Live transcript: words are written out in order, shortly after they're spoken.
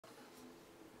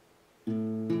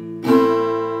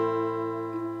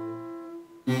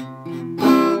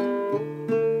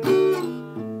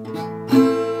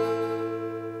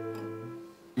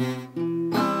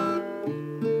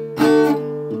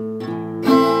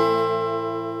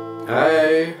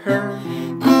I hurt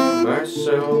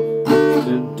myself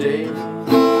today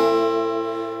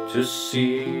to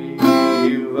see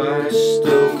if I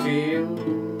still feel.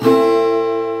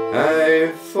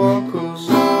 I focus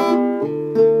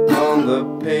on the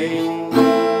pain,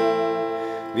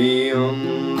 the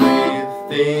only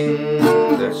thing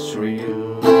that's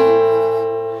real.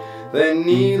 The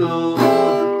needle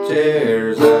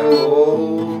tears at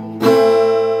hole,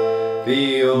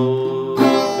 the old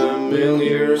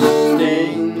familiar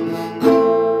sting.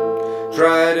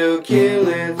 Try to kill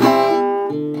it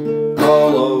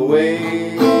all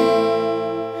away,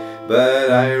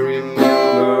 but I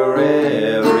remember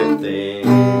everything.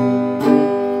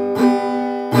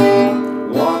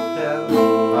 What have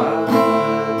I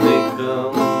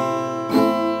become?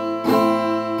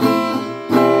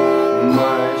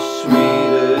 My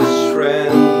sweetest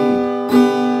friend.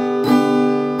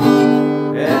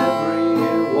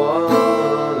 Everyone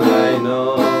I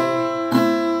know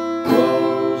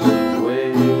goes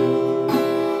away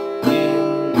in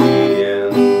the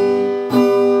end,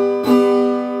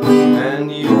 and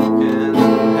you can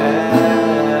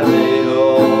have it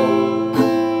all.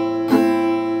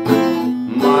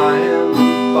 My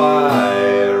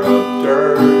empire of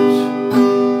dirt,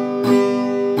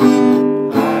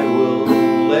 I will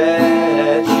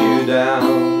let you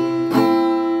down.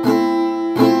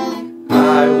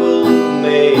 I will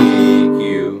make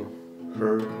you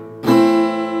hurt.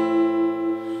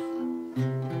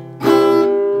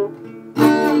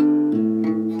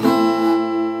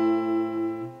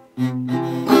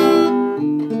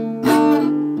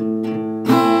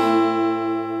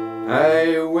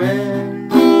 I wear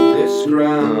this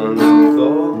crown of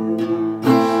thorns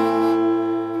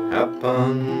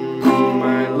upon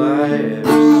my life.